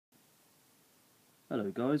Hello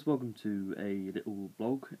guys, welcome to a little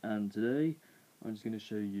blog, and today I'm just going to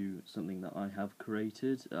show you something that I have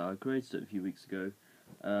created. I created it a few weeks ago,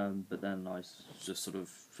 but then I just sort of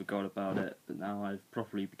forgot about it, but now I've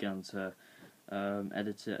properly begun to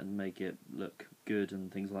edit it and make it look good and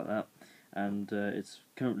things like that. And it's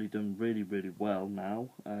currently done really well now,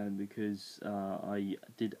 because I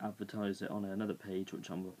did advertise it on another page which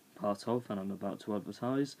I'm a part of and I'm about to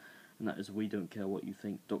advertise, and that is We Don't Care What You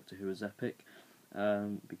Think, Doctor Who is Epic.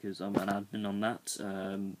 Because I'm an admin on that,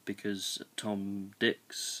 because Tom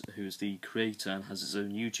Dix, who's the creator and has his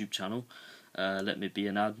own YouTube channel, let me be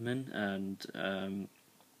an admin, and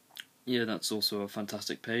yeah, that's also a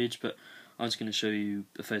fantastic page. But I'm just going to show you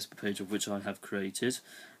the Facebook page of which I have created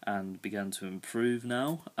and began to improve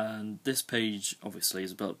now. And this page obviously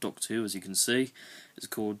is about Doctor Who, as you can see. It's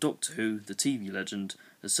called Doctor Who, the TV Legend,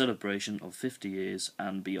 a celebration of 50 years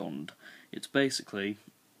and beyond. It's basically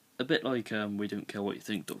a bit like We Don't Care What You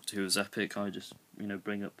Think, Doctor Who is Epic. I just,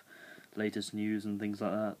 bring up latest news and things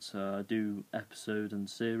like that. I do episode and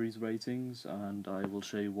series ratings, and I will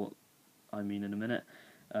show you what I mean in a minute.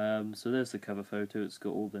 So there's the cover photo. It's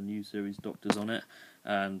got all the new series Doctors on it,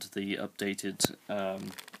 and the updated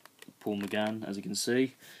Paul McGann, as you can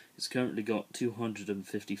see. It's currently got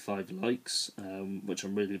 255 likes, which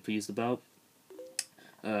I'm really pleased about.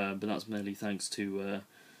 But that's mainly thanks to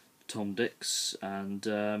Tom Dix, and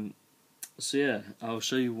so yeah, I'll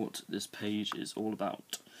show you what this page is all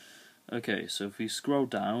about. Okay, so if we scroll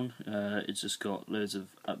down, it's just got loads of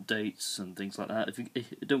updates and things like that.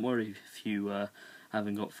 Don't worry if you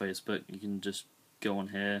haven't got Facebook, you can just go on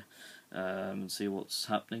here and see what's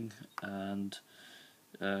happening. And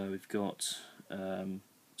we've got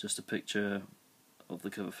just a picture of the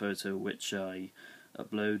cover photo which I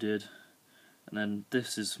uploaded. And then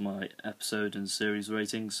this is my episode and series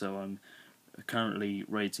rating, so I'm currently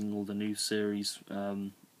rating all the new series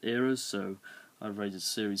eras. So I've rated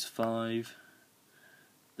Series 5,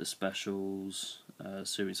 the specials,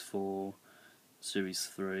 Series 4, Series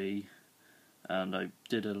 3, and I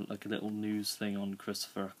did a little news thing on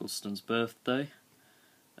Christopher Eccleston's birthday.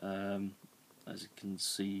 As you can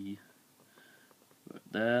see right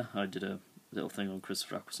there, I did a little thing on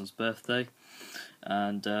Christopher Eccleston's birthday,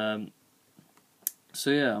 and so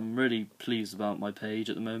yeah, I'm really pleased about my page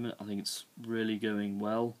at the moment. I think it's really going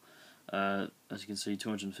well. As you can see,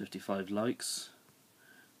 255 likes.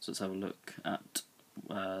 So let's have a look at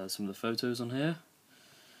some of the photos on here.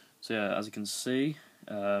 So yeah, as you can see,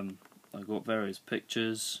 I've got various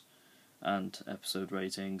pictures and episode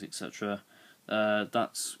ratings, etc.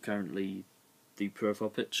 That's currently the profile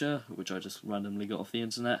picture, which I just randomly got off the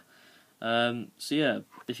internet. So yeah,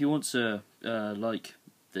 if you want to like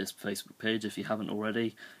this Facebook page, if you haven't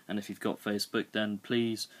already, and if you've got Facebook, then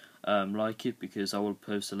please like it, because I will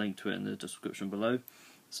post a link to it in the description below,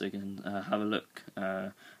 so you can have a look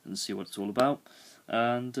and see what it's all about.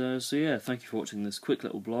 And so yeah, thank you for watching this quick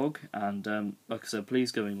little blog, and like I said,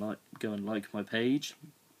 please go and like my page.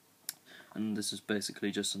 And this is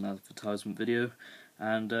basically just an advertisement video.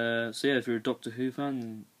 And so yeah, if you're a Doctor Who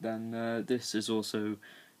fan, then this is also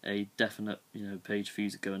a definite page for you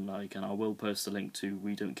to go and like, and I will post a link to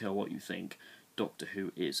We Don't Care What You Think, Doctor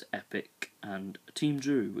Who is Epic, and Team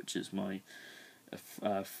Drew, which is my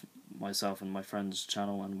myself and my friend's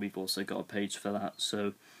channel, and we've also got a page for that.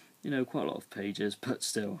 So quite a lot of pages, but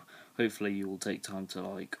still, hopefully you will take time to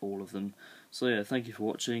like all of them. So yeah, thank you for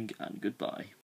watching, and goodbye.